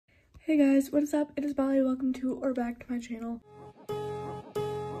Hey guys, what is up? It is Molly. Welcome to or back to my channel.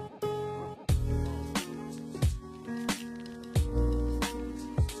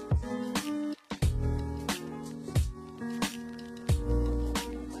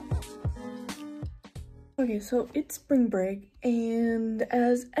 Okay, so it's spring break, and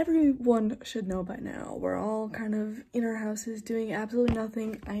as everyone should know by now, we're all kind of in our houses doing absolutely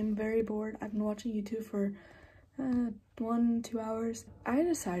nothing. I'm very bored. I've been watching YouTube for 1-2 hours. I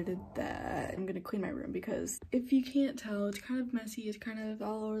decided that I'm gonna clean my room because if you can't tell, it's kind of messy. It's kind of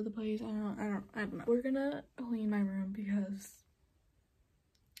all over the place. I don't know. We're gonna clean my room because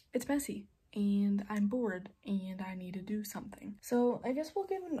it's messy and I'm bored and I need to do something. So I guess we'll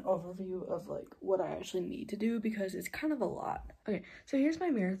give an overview of like what I actually need to do because it's kind of a lot. Okay, so here's my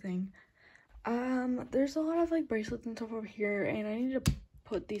mirror thing. There's a lot of like bracelets and stuff over here, and I need to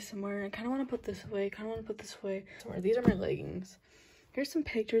put these somewhere. I kind of want to put this away, kind of want to put this away somewhere. These are my leggings. Here's some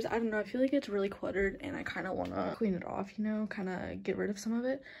pictures. I don't know, I feel like it's really cluttered and I kind of want to clean it off, you know, kind of get rid of some of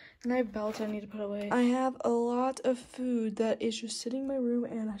it. And I have belts I need to put away. I have a lot of food that is just sitting in my room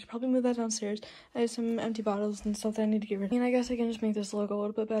and I should probably move that downstairs. I have some empty bottles and stuff that I need to get rid of. And I guess I can just make this look a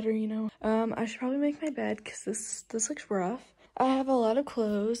little bit better, you know. I should probably make my bed because this looks rough. I have a lot of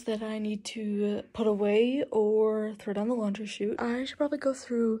clothes that I need to put away or throw down the laundry chute. I should probably go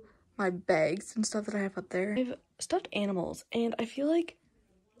through my bags and stuff that I have up there. I have stuffed animals and I feel like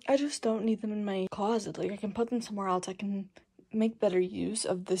I just don't need them in my closet. Like I can put them somewhere else. I can make better use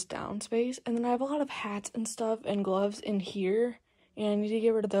of this down space. And then I have a lot of hats and stuff and gloves in here and I need to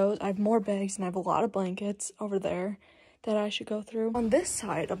get rid of those. I have more bags and I have a lot of blankets over there that I should go through. On this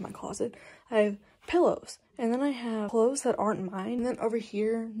side of my closet, I have pillows. And then I have clothes that aren't mine. And then over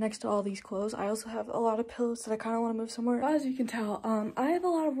here, next to all these clothes, I also have a lot of pillows that I kind of want to move somewhere. As you can tell, I have a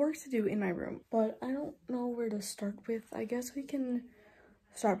lot of work to do in my room, but I don't know where to start with. I guess we can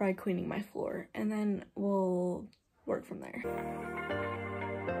start by cleaning my floor, and then we'll work from there.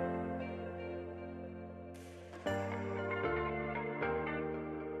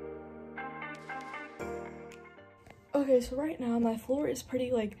 Okay, so right now my floor is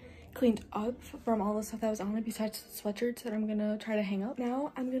pretty like cleaned up from all the stuff that was on it besides the sweatshirts that I'm gonna try to hang up.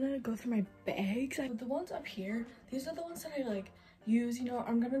 Now I'm gonna go through my bags. The ones up here, these are the ones that I like use, you know.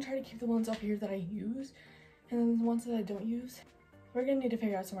 I'm gonna try to keep the ones up here that I use, and then the ones that I don't use, we're gonna need to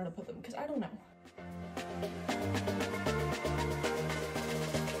figure out somewhere to put them because I don't know.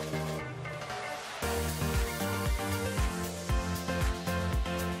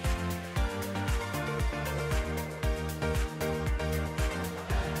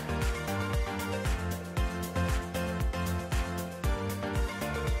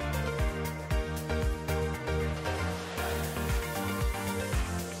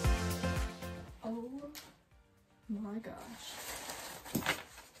 Oh my gosh.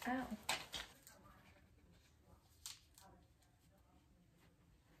 Ow.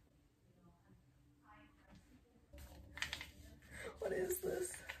 What is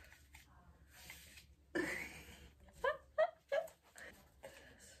this?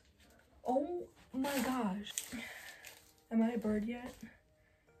 Oh my gosh. Am I a bird yet?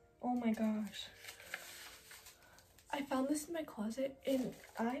 Oh my gosh. I found this in my closet and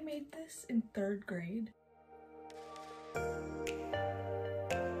I made this in 3rd grade.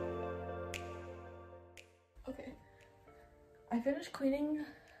 Okay, I finished cleaning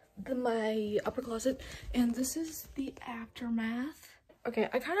my upper closet and this is the aftermath. Okay,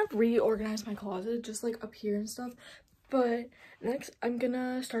 I kind of reorganized my closet just like up here and stuff, but next I'm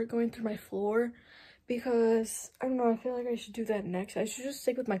gonna start going through my floor because I don't know, I feel like I should do that next. I should just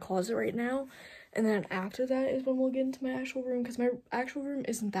stick with my closet right now, and then after that is when we'll get into my actual room because my actual room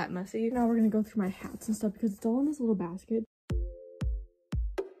isn't that messy. Now we're gonna go through my hats and stuff because it's all in this little basket.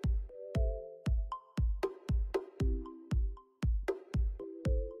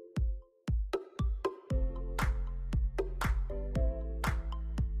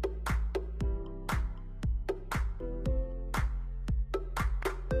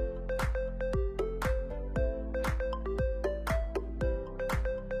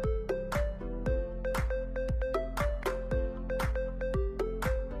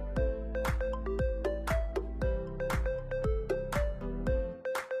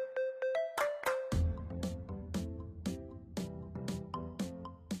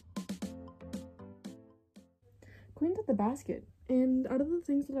 Cleaned up the basket, and out of the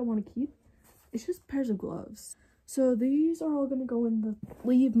things that I want to keep, it's just pairs of gloves. So these are all gonna go in the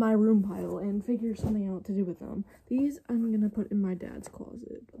leave my room pile and figure something out to do with them. These I'm gonna put in my dad's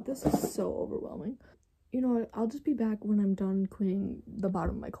closet. This is so overwhelming. You know what, I'll just be back when I'm done cleaning the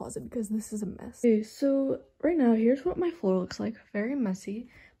bottom of my closet because this is a mess. Okay, so right now here's what my floor looks like. Very messy,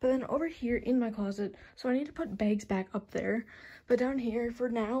 But then over here in my closet, so I need to put bags back up there. But down here, for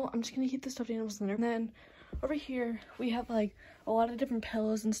now, I'm just gonna keep the stuffed animals in there. And then over here, we have like a lot of different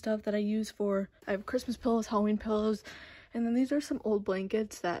pillows and stuff that I use for, I have Christmas pillows, Halloween pillows, and then these are some old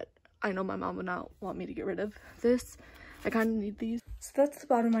blankets that I know my mom would not want me to get rid of. I kind of need these. So that's the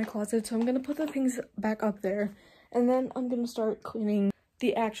bottom of my closet, so I'm gonna put the things back up there, and then I'm gonna start cleaning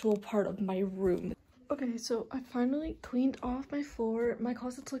the actual part of my room. Okay, so I finally cleaned off my floor. My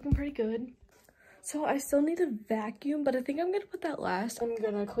closet's looking pretty good. So I still need to vacuum, but I think I'm gonna put that last. I'm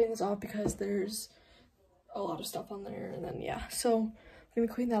gonna clean this off because there's a lot of stuff on there, and then yeah. So I'm gonna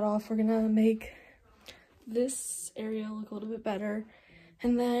clean that off. We're gonna make this area look a little bit better,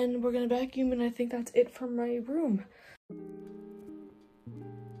 and then we're gonna vacuum, and I think that's it for my room.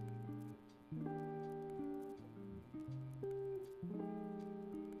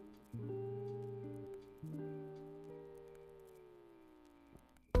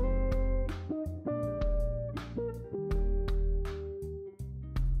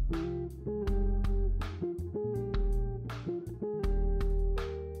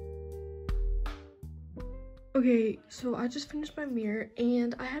 Okay, so I just finished my mirror,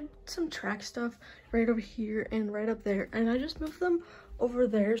 and I had some track stuff right over here and right up there, and I just moved them over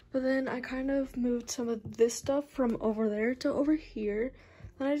there. But then I kind of moved some of this stuff from over there to over here.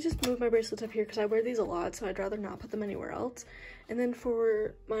 Then I just moved my bracelets up here because I wear these a lot, so I'd rather not put them anywhere else. And then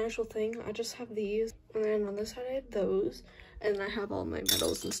for my actual thing, I just have these, and then on this side I have those, and then I have all my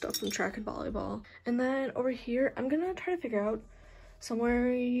medals and stuff from track and volleyball. And then over here, I'm gonna try to figure out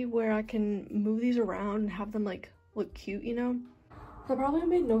somewhere where I can move these around and have them like look cute, you know? That probably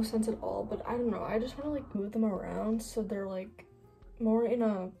made no sense at all, but I don't know. I just want to like move them around so they're like more in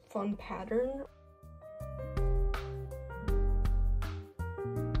a fun pattern.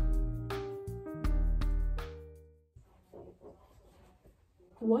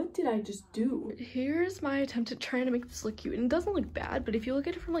 What did I just do? Here's my attempt at trying to make this look cute, and it doesn't look bad, but if you look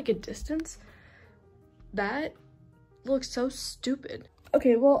at it from like a distance, that looks so stupid.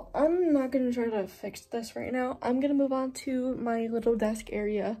 Okay, well, I'm not gonna try to fix this right now. I'm gonna move on to my little desk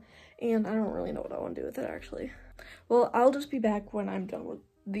area, and I don't really know what I want to do with it actually. Well, I'll just be back when I'm done with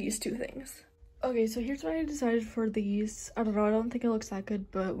these two things. Okay, so here's what I decided for these. I don't know, I don't think it looks that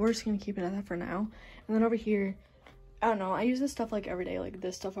good, but we're just gonna keep it at that for now. And then over here, I don't know, I use this stuff like every day, like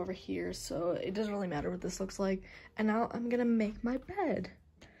this stuff over here, so it doesn't really matter what this looks like. And now I'm gonna make my bed.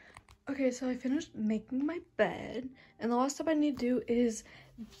 Okay, so I finished making my bed, and the last step I need to do is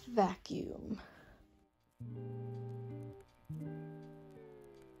vacuum.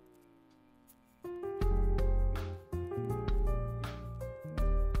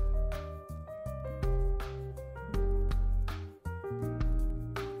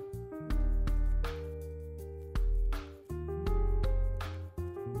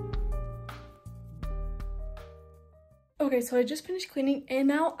 Okay, so I just finished cleaning, and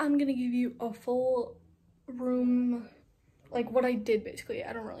now I'm gonna give you a full room, like what I did basically.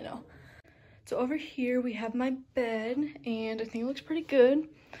 I don't really know. So over here we have my bed, and I think it looks pretty good.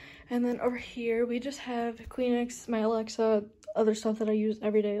 And then over here we just have Kleenex, my Alexa, other stuff that I use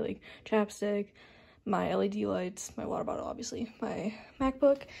every day, like chapstick, my LED lights, my water bottle, obviously, my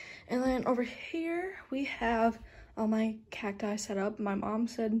MacBook. And then over here we have all my cacti set up. My mom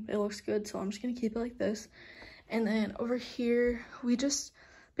said it looks good, so I'm just gonna keep it like this. And then over here,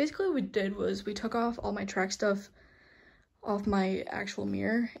 basically what we did was we took off all my track stuff off my actual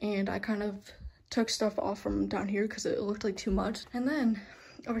mirror, and I kind of took stuff off from down here because it looked like too much. And then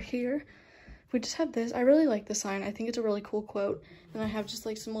over here, we just have this. I really like the sign. I think it's a really cool quote. And I have just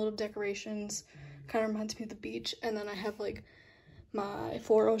like some little decorations, kind of reminds me of the beach. And then I have like my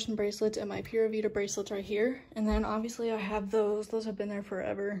 4 Ocean bracelets and my Pura Vida bracelets right here. And then obviously I have those have been there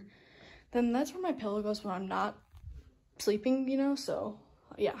forever. Then that's where my pillow goes when I'm not sleeping, you know, so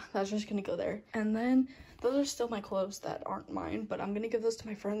yeah, that's just gonna go there. And then those are still my clothes that aren't mine, but I'm gonna give those to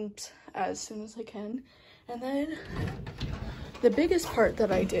my friends as soon as I can. And then the biggest part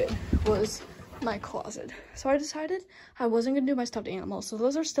that I did was my closet. So I decided I wasn't gonna do my stuffed animals, so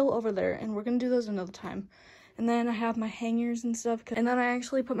those are still over there, and we're gonna do those another time. And then I have my hangers and stuff, and then I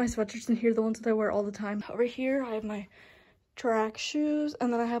actually put my sweatshirts in here, the ones that I wear all the time. Over here I have my track shoes,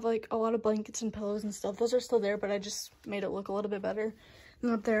 and then I have like a lot of blankets and pillows and stuff. Those are still there, but I just made it look a little bit better. And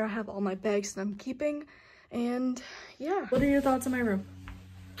then up there I have all my bags that I'm keeping, and yeah. What are your thoughts on my room?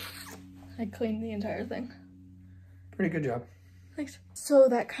 I cleaned the entire thing. Pretty good job. Thanks. So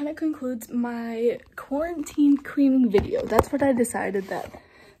that kind of concludes my quarantine cleaning video. That's what I decided that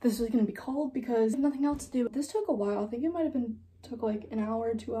this was going to be called, because nothing else to do. This took a while. I think it might have took like an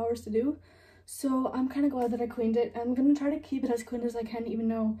hour, 2 hours to do. So I'm kind of glad that I cleaned it. I'm gonna try to keep it as clean as I can, even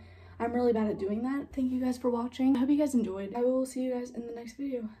though I'm really bad at doing that. Thank you guys for watching. I hope you guys enjoyed. I will see you guys in the next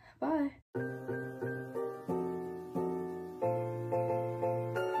video. Bye.